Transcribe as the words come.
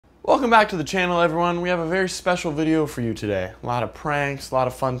Welcome back to the channel, everyone. We have a very special video for you today. A lot of pranks, a lot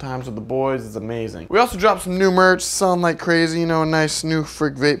of fun times with the boys. It's amazing. We also dropped some new merch, selling like crazy, you know, a nice new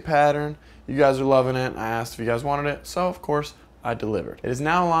Frick Vape pattern. You guys are loving it. I asked if you guys wanted it, so of course I delivered. It is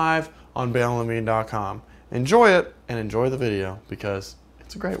now live on BaylenLevine.com. Enjoy it and enjoy the video because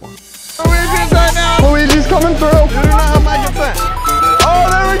it's a great one. Luigi's right now! Luigi's coming through! You do not have my consent. Oh,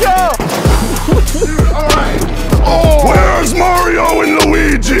 there we go! Dude, alright. Oh. Where's Mario and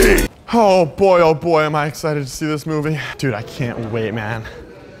Luigi? Oh boy, am I excited to see this movie. Dude, I can't wait, man.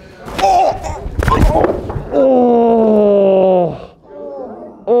 Oh! Oh!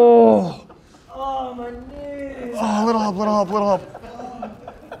 Oh! Oh, my knees! Oh, little help.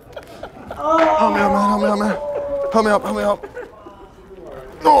 Oh. Help me up.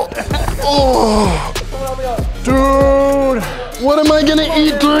 Oh! Oh! Dude! What am I gonna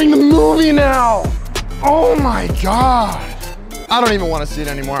eat during the movie now? Oh my God. I don't even want to see it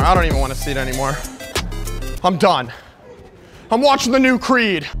anymore. I'm done. I'm watching the new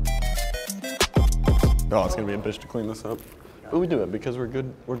Creed. Oh, it's gonna be a bitch to clean this up. But we do it because we're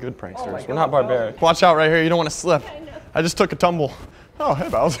good pranksters. We're not barbaric. Watch out right here, you don't want to slip. I just took a tumble. Oh, hey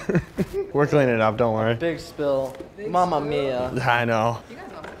Bowser. We're cleaning it up, don't worry. Big spill. Mamma mia. I know.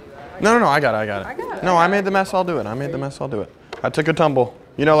 No, I got it. No, I made the mess, I'll do it. I took a tumble.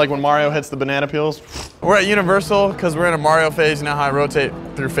 You know, like when Mario hits the banana peels? We're at Universal because we're in a Mario phase. You know how I rotate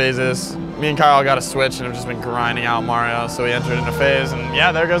through phases? Me and Kyle got a Switch and have just been grinding out Mario, so we entered into phase, and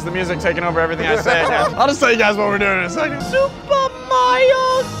yeah, there goes the music taking over everything I say. I'll just tell you guys what we're doing in a second. Super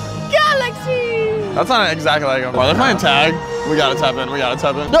Mario Galaxy! That's not exactly like it. Oh, they're playing tag. We gotta tap in.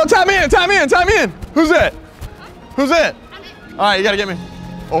 No, tap me in! Who's it? All right, you gotta get me.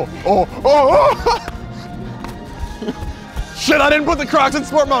 Oh. Shit, I didn't put the Crocs in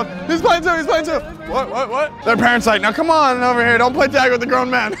sport mode. He's playing too. What? Their parents like, now come on over here. Don't play tag with the grown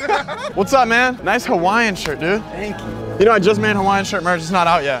man. What's up, man? Nice Hawaiian shirt, dude. Thank you. You know, I just made Hawaiian shirt merch. It's not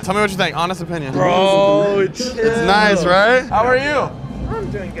out yet. Tell me what you think. Honest opinion. Bro, it's nice, right? How are you? I'm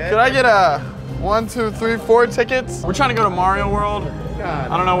doing good. Could I get a 1, 2, 3, 4 tickets? We're trying to go to Mario World.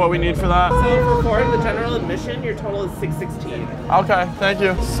 God. I don't know what we need for that. So for 4 of the general admission, your total is $616. Okay, thank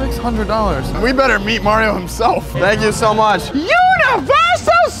you. $600. We better meet Mario himself. Thank you so much.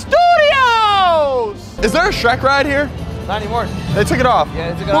 Universal Studios! Is there a Shrek ride here? Not anymore. They took it off.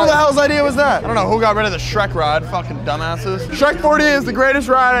 Yeah, they took it Who off. the hell's idea was that? I don't know who got rid of the Shrek ride. Fucking dumbasses. Shrek 4D is the greatest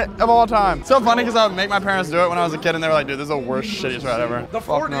ride of all time. It's so funny because I would make my parents do it when I was a kid and they were like, dude, this is the worst, shittiest ride ever. The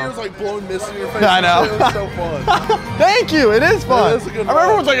 4D is like blowing mist in your face. Yeah, I know. It was so fun. Thank you, it is fun. It is a good I remember ride.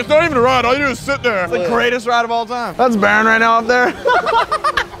 everyone's like, it's not even a ride, all you do is sit there. It's the greatest ride of all time. That's Baron right now up there.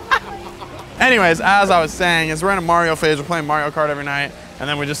 Anyways, as I was saying, is we're in a Mario phase, we're playing Mario Kart every night, and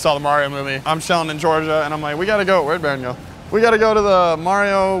then we just saw the Mario movie. I'm chilling in Georgia, and I'm like, we gotta go, where'd Baron go? We gotta go to the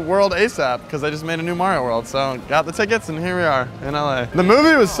Mario World ASAP, because they just made a new Mario World, so got the tickets, and here we are, in LA. The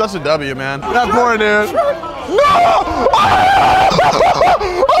movie was such a W, man. That poor dude. No!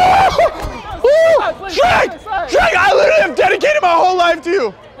 Shrek! I literally have dedicated my whole life to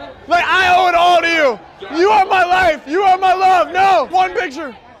you. Like, I owe it all to you. You are my life. You are my love. No! One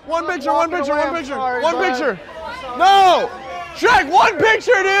picture. No! Shrek, one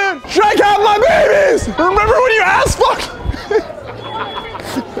picture, dude! Shrek, have my babies! Remember when you asked fuck?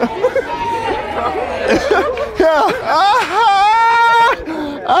 Yeah.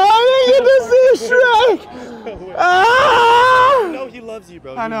 I didn't get to see Shrek! No, he loves you,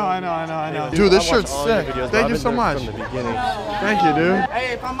 bro. I know. Dude, this shirt's sick. Thank you so much. Thank you, dude.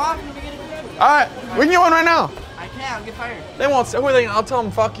 Hey, if I'm off, can we get a video? All right, we can get one right now. I can't, I'll get fired. They won't say, I'll tell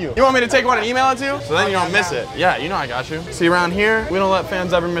them fuck you. You want me to take one and email it to you? So then you don't miss it. Yeah, you know I got you. See, around here, we don't let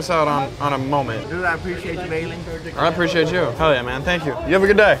fans ever miss out on a moment. Dude, I appreciate you, Baylen. I appreciate you. Hell yeah, man. Thank you. You have a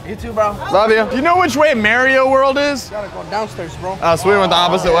good day. You too, bro. Love you. Do you know which way Mario World is? Gotta go downstairs, bro. So we went the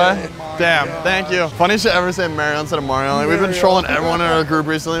opposite way? Damn, thank you. Funny shit ever say Mario instead of Mario. Like, we've been trolling everyone in our group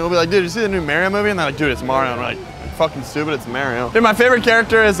recently. We'll be like, dude, you see the new Mario movie? And they're like, dude, it's Mario. And we're like, fucking stupid, it's Mario. Dude, my favorite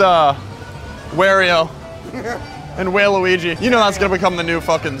character is Wario. And Waluigi. You know that's gonna become the new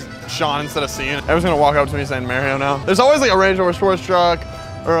fucking Sean instead of Cena. Everyone's gonna walk up to me saying Mario now. There's always like a Range Rover Sports truck,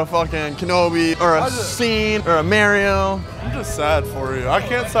 or a fucking Kenobi, or a Scene, or a Mario. I'm just sad for you. I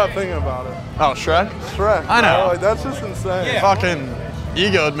can't stop thinking about it. Oh, Shrek? Shrek. I know. Bro. Like, that's just insane. Yeah. Fucking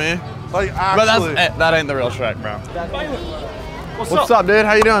egoed me. Like, actually. But that ain't the real Shrek, bro. What's up, dude?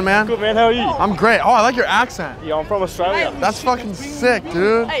 How you doing, man? Good, man. How are you? I'm great. Oh, I like your accent. Yeah, I'm from Australia. That's fucking sick,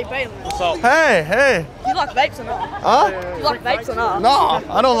 dude. Hey, Baylen. What's up? Hey. You like vapes or not? Huh? You like vapes or not? No,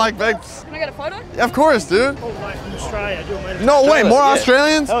 I don't like vapes. Can I get a photo? Yeah, of course, dude. Australia. No way, more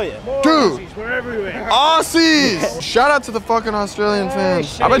Australians? Hell yeah. Dude. We're everywhere. Aussies! Shout out to the fucking Australian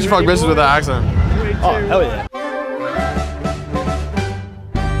fans. I bet you fuck bitches with that accent. Oh, hell yeah.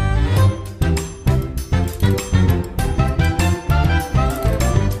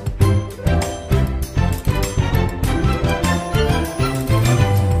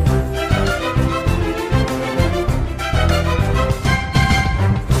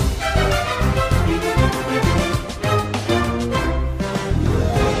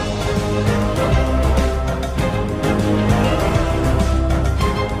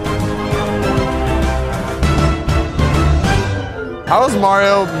 How is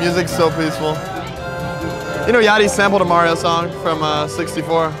Mario music so peaceful? You know Yachty sampled a Mario song from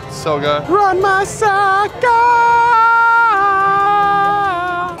 64. It's so good. Run my sucker!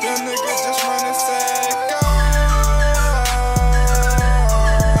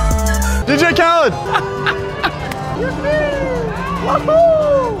 DJ Khaled!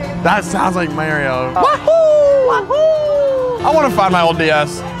 That sounds like Mario. Wahoo! Wahoo! I want to find my old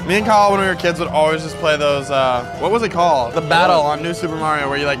DS. Me and Kyle, when we were kids, would always just play those, what was it called? The battle on New Super Mario,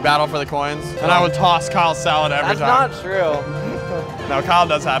 where you like battle for the coins. And I would toss Kyle's salad every time. That's not true. No, Kyle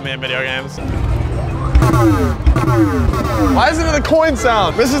does have me in video games. Why isn't it a coin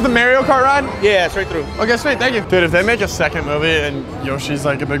sound? This is the Mario Kart ride? Yeah, straight through. Okay, sweet, thank you. Dude, if they make a second movie and Yoshi's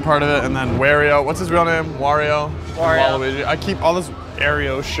like a big part of it, and then Wario, what's his real name? Wario? Waluigi. I keep all this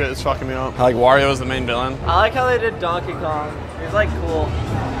Aereo shit is fucking me up. Like Wario is the main villain. I like how they did Donkey Kong. He's like cool.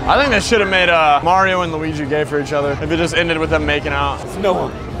 I think they should have made Mario and Luigi gay for each other. If it just ended with them making out. No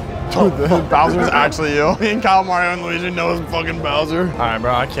one. Dude, Bowser's actually you. Me and Kyle, Mario, and Luigi know it's fucking Bowser. All right,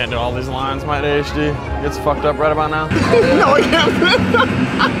 bro, I can't do all these lines. My ADHD gets fucked up right about now. No, I can't.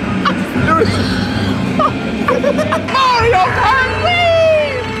 Mario Kart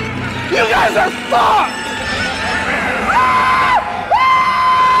Wii! You guys are fucked!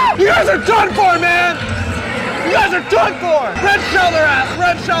 You guys are done for, man! You guys are done for! Red shell their ass!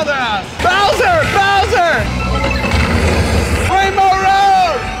 Red shell their ass! Bowser! Bowser! Rainbow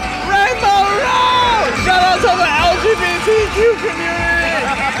Road! Rainbow Road! Shout out to the LGBTQ community!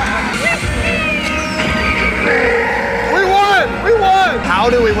 We won! We won! How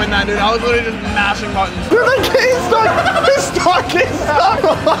did we win that, dude? I was literally just mashing buttons. Dude, the game's stuck! He's stuck! He's stuck!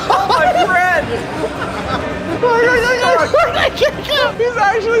 My friend! He's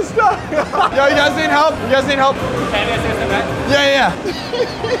actually stuck. Yo, you guys need help? You guys need help? Yeah.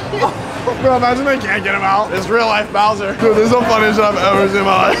 Bro, imagine they can't get him out. It's real life Bowser. Dude, this is the funniest shit I've ever seen in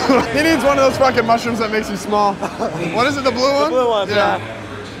my life. He needs one of those fucking mushrooms that makes you small. What is it, the blue one? The blue one, yeah.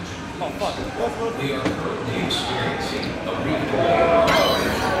 Oh, fuck.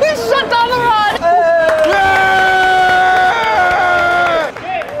 He shut down the ride!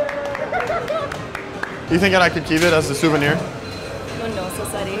 You think that I could keep it as a souvenir? No,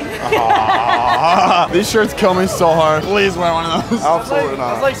 Society. These shirts kill me so hard. Please wear one of those. Absolutely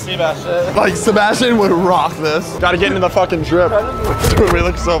not. It's like Sebastian. Like Sebastian would rock this. Gotta get into the fucking drip. Dude, we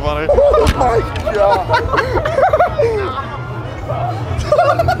look so funny. Oh my god.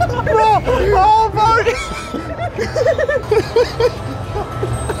 Bro, oh my.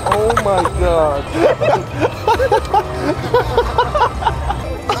 Oh my god.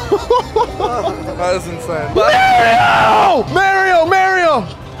 That is insane. Mario! Mario!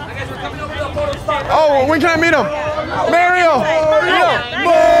 Oh, when can I meet him? Mario!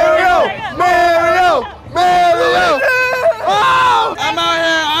 Mario! Oh!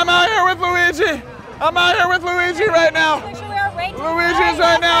 I'm out here with Luigi. I'm out here with Luigi right now. Luigi's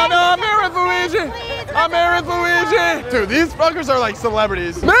right now. No, I'm here with Luigi. I'm here with Luigi. Dude, these fuckers are like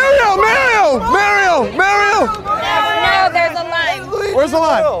celebrities. Mario! No, there's a line. Where's the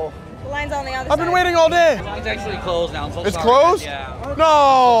line? The line's on the other side. I've been waiting all day. It's actually closed now. I'm so It's sorry. closed? Yeah.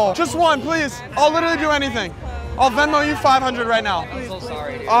 No, just one, please. I'll literally do anything. I'll Venmo you 500 right now. I'm so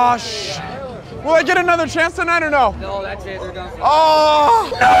sorry. Dude. Oh, will I get another chance tonight or no? No, that's it. They're done. Oh,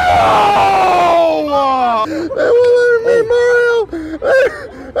 no! They won't let me, Mario!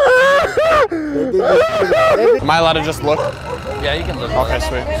 Am I allowed to just look? Yeah, you can look. Okay,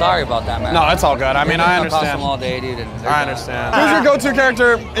 sweet. Sorry about that, man. No, it's all good. I mean, I I've cost them understand. all day, dude. And I understand. Who's your go-to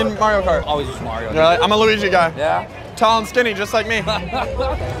character in Mario Kart? Always just Mario. Dude. Really? I'm a Luigi guy. Yeah. Tall and skinny, just like me.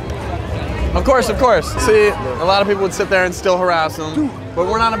 Of course, of course. See, a lot of people would sit there and still harass them, but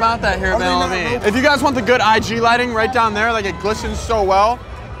we're not about that here at Levine. If you guys want the good IG lighting right down there, like it glistens so well,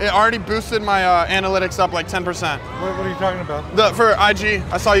 It already boosted my analytics up like 10%. What are you talking about? For IG,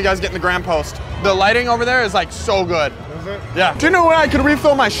 I saw you guys getting the gram post. The lighting over there is like so good. Is it? Yeah. Do you know when I could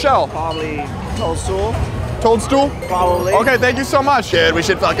refill my shell? Probably toadstool. Toadstool? Probably. Okay, thank you so much. Dude, we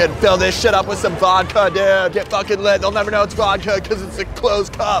should fucking fill this shit up with some vodka, dude. Get fucking lit. They'll never know it's vodka because it's a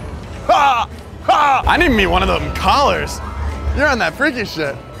closed cup. Ha! Ha! I need to meet one of them collars. You're on that freaky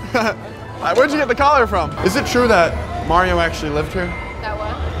shit. Where'd you get the collar from? Is it true that Mario actually lived here? That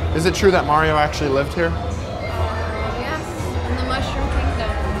what? Is it true that Mario actually lived here? Yes, in the Mushroom Kingdom.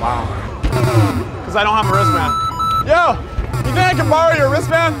 Wow. Because I don't have a wristband. Yo, you think I can borrow your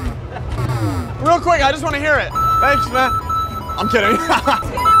wristband? Real quick, I just want to hear it. Thanks, man. I'm kidding.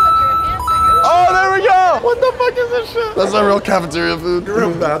 Oh, there we go. What the fuck is this shit? That's not real cafeteria food. You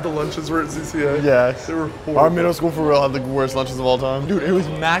remember how bad the lunches were at ZCA? Yes. They were horrible. Our middle school for real had the worst lunches of all time. Dude, it was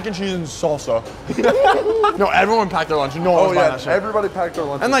mac and cheese and salsa. No, everyone packed their lunch. No one was buying that shit. Everybody packed their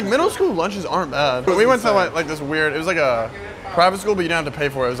lunches. And like middle school lunches aren't bad. But we went to like this weird, it was like a private school, but you didn't have to pay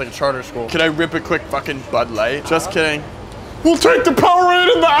for it. It was like a charter school. Could I rip a quick fucking Bud Light? Just kidding. We'll take the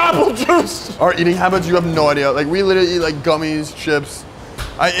Powerade and the apple juice. Our eating habits, you have no idea. Like we literally eat like gummies, chips.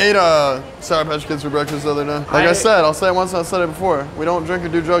 I ate Sour Patch Kids for breakfast the other day. Like I said, I'll say it once, I'll say it before. We don't drink or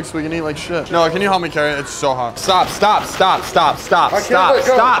do drugs so we can eat like shit. No, can you help me carry it? It's so hot. Stop, stop, stop, stop, stop, stop,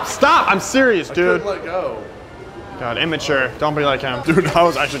 stop, stop. I'm serious, dude. I couldn't let go. God, immature. Don't be like him. Dude, I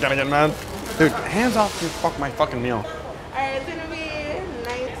was actually gonna get mad. Dude, hands off my fucking meal. Alright, it's gonna be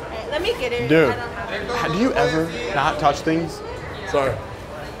nice. Alright, let me get it. Dude, I don't have it. do you ever not touch things? Sorry.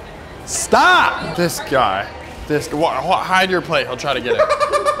 Stop! This guy. Hide your plate. He'll try to get it.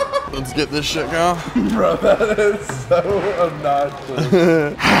 Let's get this shit going. Bro, that is so obnoxious.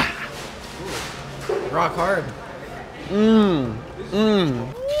 Rock hard.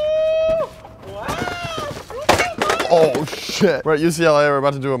 Oh shit. We're at UCLA, we're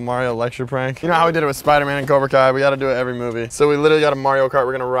about to do a Mario lecture prank. You know how we did it with Spider-Man and Cobra Kai? We gotta do it every movie. So we literally got a Mario Kart,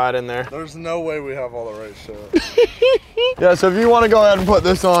 we're gonna ride in there. There's no way we have all the right shit. Yeah, so if you wanna go ahead and put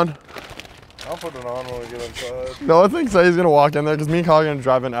this on. I'll put it on when we get inside. Noah thinks that he's gonna walk in there, because me and Kyle are gonna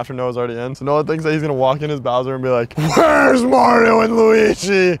drive in after Noah's already in. So Noah thinks that he's gonna walk in as Bowser and be like, where's Mario and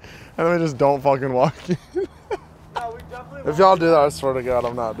Luigi? And then we just don't fucking walk in. No, we definitely If y'all do that, I swear to God,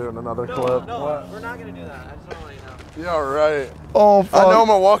 I'm not doing another clip. No, we're not gonna do that. I just don't want you to know. Yeah, right. Oh, fuck. I know I'm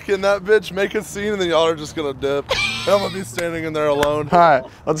gonna walk in that bitch, make a scene, and then y'all are just gonna dip. And I'm gonna be standing in there alone. All right,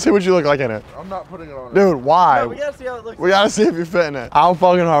 let's see what you look like in it. I'm not putting it on. Dude, why? No, we gotta see how it looks. We gotta see if you fit in it. How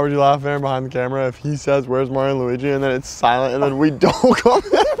fucking hard would you laugh there behind the camera if he says, where's Mario and Luigi, and then it's silent, and then we don't come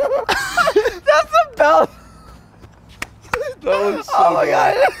in? That's the bell. That looks so Oh my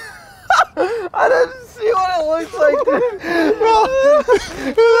god. I didn't see what it looks like, dude.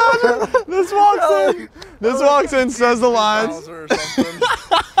 This walks in. This walks in, says the lines. Bowser or something.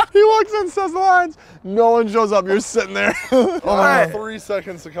 He walks in, says the lines. No one shows up. You're sitting there. Oh All my right, 3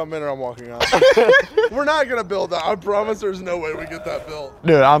 seconds to come in or I'm walking out. We're not gonna build that. I promise there's no way we get that built.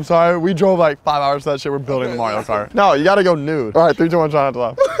 Dude, I'm sorry. We drove like 5 hours to that shit. We're building the Mario Kart. No, you gotta go nude. All right, 3, 2, 1, try not to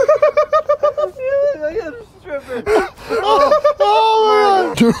laugh.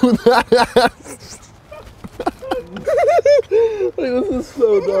 Oh, dude, that ass. This is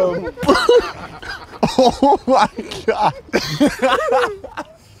so dumb. Oh my god.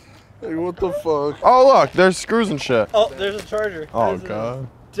 Like, what the fuck? Oh look, there's screws and shit. Oh, there's a charger. Oh There's god.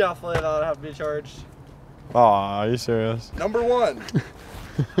 Definitely not have to be charged. Oh, are you serious? Number 1,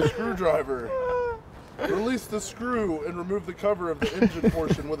 screwdriver. Release the screw and remove the cover of the engine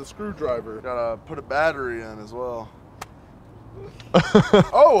portion with a screwdriver. Gotta put a battery in as well.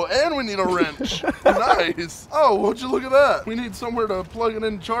 Oh, and we need a wrench. Nice. Oh, would you look at that? We need somewhere to plug it in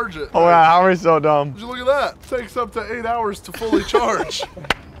and charge it. Oh yeah, how are we so dumb? Would you look at that? Takes up to 8 hours to fully charge.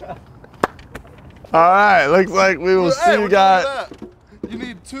 All right, looks like we will see you guys. You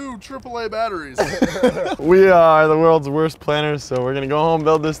need 2 AAA batteries. We are the world's worst planners, so we're gonna go home,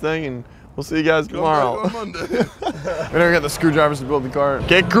 build this thing, and we'll see you guys tomorrow. Come back on Monday. We're gonna get the screwdrivers to build the car.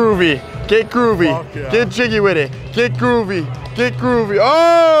 Get groovy, get groovy, Fuck yeah. get jiggy with it, get groovy, get groovy.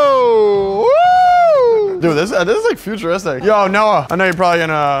 Oh, woo! Dude, this is like futuristic. Yo, Noah, I know you're probably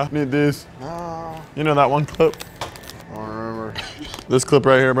gonna need these. No, You know that one clip? I don't remember. This clip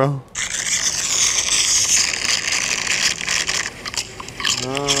right here, bro.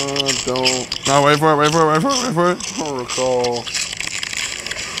 Don't. No, wait for it, wait for it, wait for it, wait for it. I don't recall.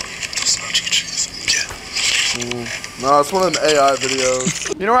 No, it's one of the AI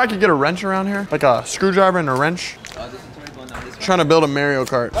videos. You know where I could get a wrench around here? Like a screwdriver and a wrench? Trying to build a Mario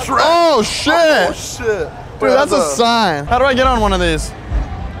Kart. Oh shit! Oh shit! Dude, that's a sign. How do I get on one of these?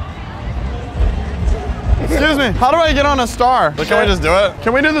 Excuse me. How do I get on a star? Can we just do it?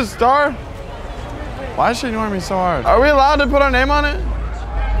 Can we do the star? Why is she ignoring me so hard? Are we allowed to put our name on it?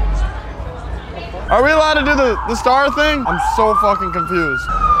 Are we allowed to do the star thing? I'm so fucking confused.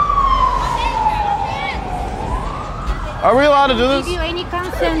 Are we allowed to do this? Give you any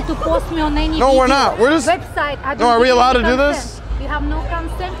consent to post me on any No, we're not. We're just website. No, are we allowed to do this? You have no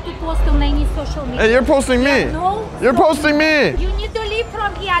consent to post on any social media. Hey, you're posting me. No. You're posting me. You need to leave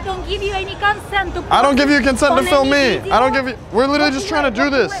from here. I don't give you any consent to post. I don't give you consent to on film any me. video. I don't give you. We're literally just trying to do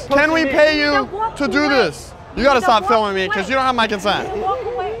this. Can we pay you to do this? You gotta stop filming me because you don't have my consent. Walk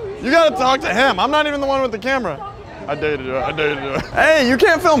away. You gotta talk to him. I'm not even the one with the camera. I dare you to do it. I dare you to do it. Hey, you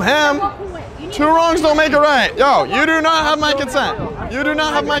can't film him. Walk away. You need Two wrongs don't make it right. Yo, you do not have my consent. You do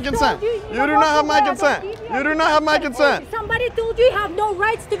not have my consent. You do not have my consent. You do not have my consent. Somebody told you you have no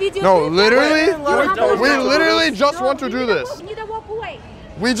rights to video. No, literally, we No, literally just want to do this. You need to walk away.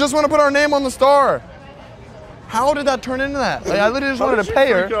 We just want to put our name on the star. How did that turn into that? Like, I literally just wanted to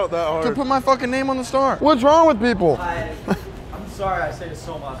pay her freak out that hard? to put my fucking name on the star. What's wrong with people? I'm sorry I say it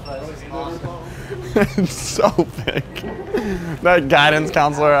so much, but this is awesome. It's so fake. That guidance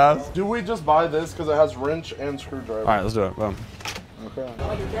counselor ass. Do we just buy this because it has wrench and screwdriver? All right, let's do it. Boom. Okay.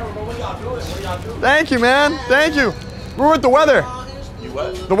 Thank you, man. Thank you. We're with the weather. You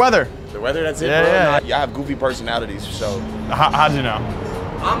what? The weather. The weather, that's it, Yeah, bro? yeah. Nah, I have goofy personalities, so. How'd you know?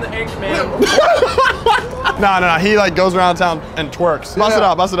 I'm the anchor man. No. He like goes around town and twerks. Bust it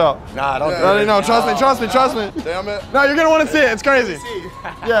out. Bust it out. Nah, don't do No, it. no, trust me. Trust me. Trust me. Damn it. No, you're gonna want to see it. It's crazy.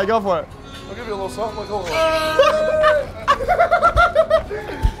 Yeah, go for it. I'll give you a little something like a little.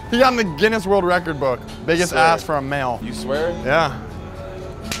 He got in the Guinness World Record book. Biggest Swear. ass for a male. You swear? Yeah.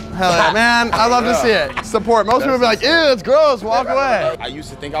 Hell yeah, man. I love to see it. Support. Most people be like, ew, it's gross. Walk away. I used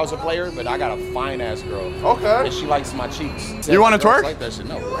to think I was a player, but I got a fine ass girl. Okay. And she likes my cheeks. You wanna Girls twerk? Like that shit,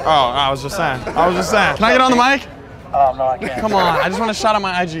 no. Oh, I was just saying. Can I get on the mic? Oh, no, I can't. Come on. I just want a shot on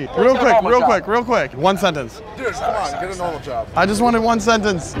my IG. Real quick. One sentence. Dude, come on, get a normal job. I just wanted one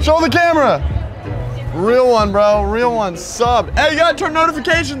sentence. Show the camera. Real one, bro. Real one. Sub. Hey, you gotta turn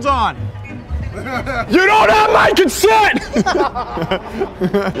notifications on. You don't have my consent!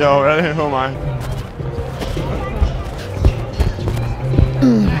 Yo, ready? Who am I?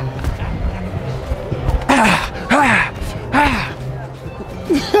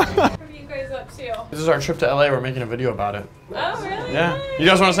 What are you guys up to? This is our trip to LA. We're making a video about it. Oh, really? Yeah. You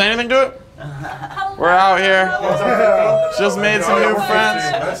guys want to say anything to it? We're out here. Just made some new friends.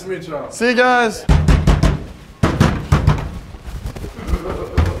 Nice to meet you. See you guys.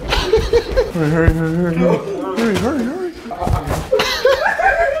 Hurry.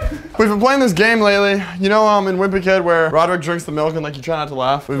 We've been playing this game lately. You know, in Wimpy Kid where Roderick drinks the milk and like you try not to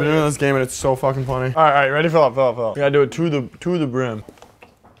laugh. We've been doing this game and it's so fucking funny. All right, ready? Fill up. We gotta do it to the brim.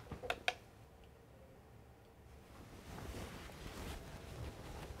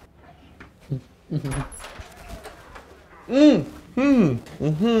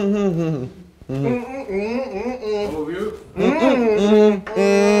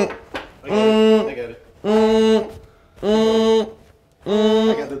 I got it.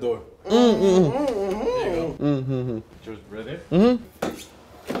 I got the door. There you go. Just ready?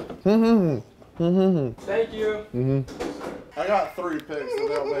 Thank you. I got 3 picks, so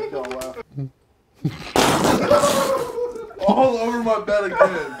that'll make y'all laugh. All over my bed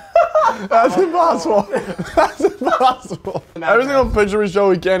again. That's impossible. That's impossible. Every single picture we show,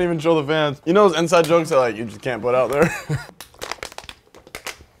 we can't even show the fans. You know those inside jokes that like you just can't put out there?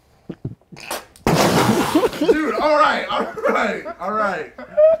 Dude, all right.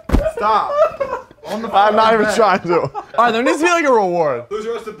 Stop. On the I'm not even trying to. All right, there needs to be like a reward. Who's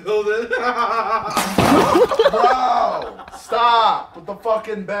supposed to build it? Bro, stop with the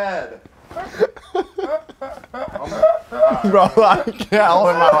fucking bed. Bro, I can't hold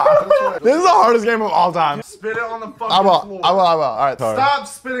in my laugh. This is the hardest game of all time. Spit it on the fucking I will. floor. All right, sorry. Stop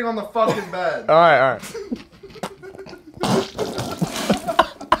spitting on the fucking bed. All right.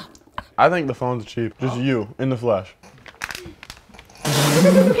 I think the phone's cheap. Just you in the flesh.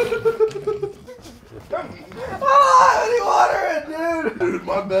 Dude,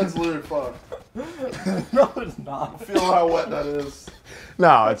 my bed's literally fucked. No, it's not. Feel how wet that is.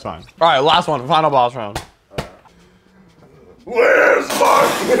 No, it's fine. All right, last one. Final boss round. Where's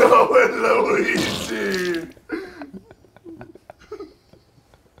Mario and Luigi?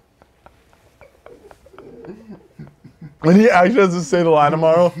 When he actually has to say the line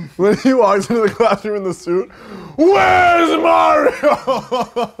tomorrow, when he walks into the classroom in the suit, where's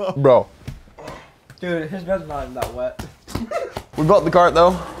Mario? Bro, Dude, his bed's not even that wet. we built the cart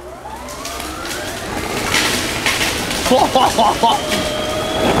though.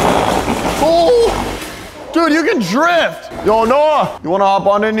 Oh. Dude, you can drift. Yo, Noah, you wanna hop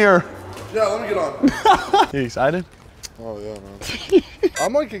on in here? Yeah, let me get on. You excited? Oh yeah, man.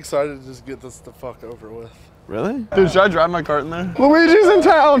 I'm like excited to just get this the fuck over with. Really? Dude, should I drive my cart in there? Luigi's in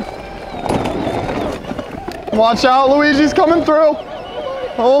town. Watch out, Luigi's coming through.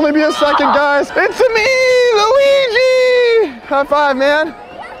 I'll only be a second, guys. It's me, Luigi! High five, man.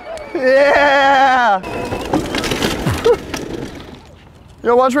 Yeah!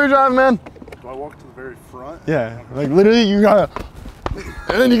 Yo, watch where you're driving, man. Do I walk to the very front? Yeah, like literally you gotta,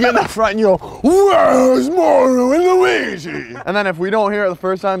 and then you get in the front and you go, where's Mario and Luigi? And then if we don't hear it the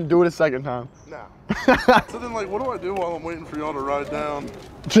first time, do it a second time. No. So then like, what do I do while I'm waiting for y'all to ride down?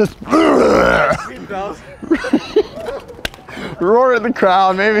 Just roar at the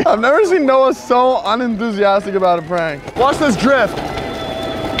crowd, maybe. I've never seen Noah so unenthusiastic about a prank. Watch this drift.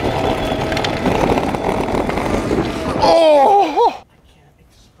 Oh! I can't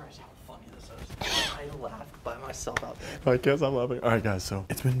express how funny this is. I laughed by myself out there. I can't stop laughing. All right, guys, so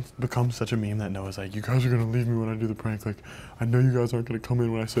it's become such a meme that Noah's like, you guys are gonna leave me when I do the prank. Like, I know you guys aren't gonna come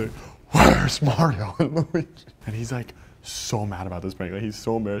in when I say, where's Mario and Luigi? And he's like, so mad about this prank. Like, he's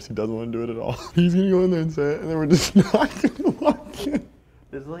so embarrassed. He doesn't want to do it at all. He's gonna go in there and say it, and then we're just not gonna watch it.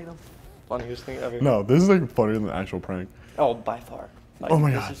 This is like the funniest thing ever. No, this is like funnier than the actual prank. Oh, by far. Like, Oh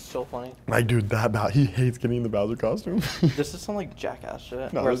my God. This is so funny. Like, dude, he hates getting in the Bowser costume. This is some like jackass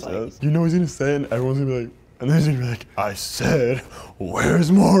shit. No, where this it's like, is. You know he's gonna say it, and everyone's gonna be like, and then he's gonna be like, I said,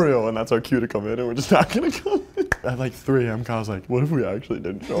 where's Mario? And that's our cue to come in, and we're just not gonna come in. At like 3 a.m., Kyle's like, what if we actually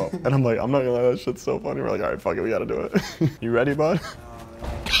didn't show up? And I'm like, I'm not gonna lie, that shit's so funny. We're like, all right, fuck it, we gotta do it. You ready, bud? All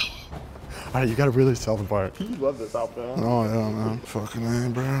right, you gotta really self-fire. You love this outfit, huh? Oh yeah, man. Fucking A,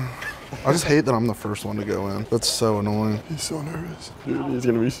 bro. I just hate that I'm the first one to go in. That's so annoying. He's so nervous. Dude, he's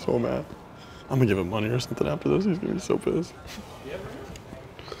gonna be so mad. I'm gonna give him money or something after this. He's gonna be so pissed.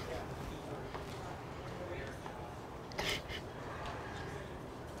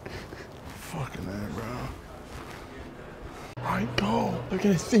 Fucking A, bro. All right, go. They're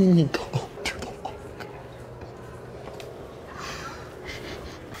gonna see me go. To the walk.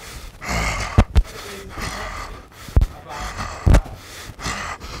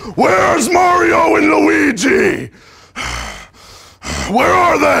 Where's Mario and Luigi? Where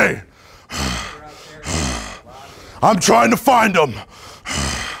are they? I'm trying to find them.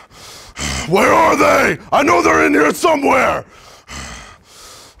 Where are they? I know they're in here somewhere.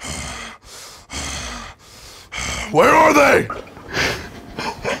 Where are they?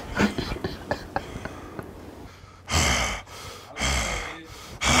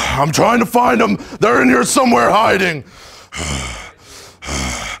 I'm trying to find them. They're in here somewhere hiding.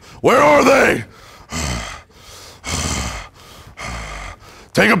 Where are they?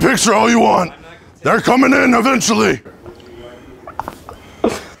 Take a picture all you want. They're coming in eventually.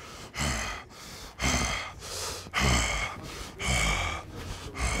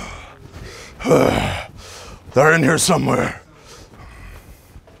 They're in here somewhere.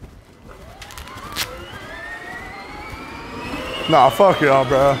 Nah, fuck y'all,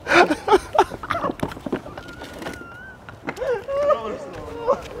 bro.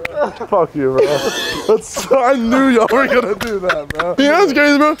 Fuck you, bro. I knew y'all were gonna do that, bro. You know what's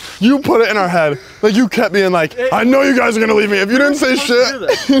crazy, bro? You put it in our head. Like, you kept being like, I know you guys are gonna leave me. If you didn't say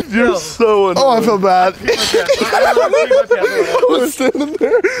shit, You're so annoying. oh, I feel bad. I was standing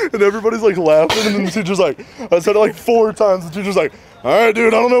there, and everybody's like laughing, and then the teacher's like, I said it like 4 times. The teacher's like, all right,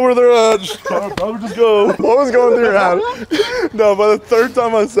 dude, I don't know where they're at. Probably just go. What was going through your head? No, by the 3rd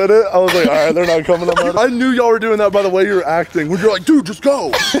time I said it, I was like, all right, they're not coming. I knew y'all were doing that by the way you were acting. When you're like, dude, just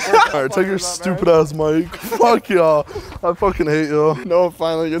go. All right, take your stupid ass mic. Fuck y'all. I fucking hate y'all. Noah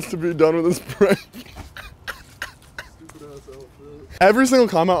finally gets to be done with this prank. Every single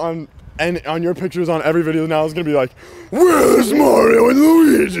comment on your pictures on every video now is gonna be like, where's Mario and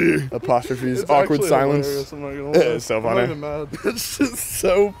Luigi? Apostrophes, awkward silence. I'm not gonna It lie. is so I'm not funny. even mad. It's just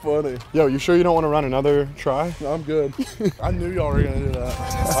so funny. Yo, you sure you don't want to run another try? No, I'm good. I knew y'all were gonna do that.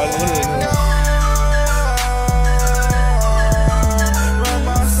 I literally knew it.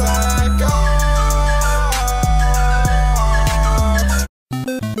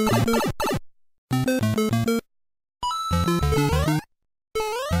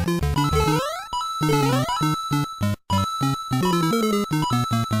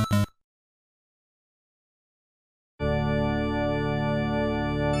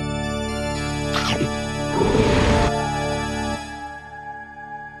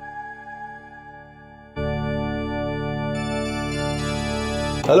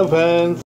 Hello, fans.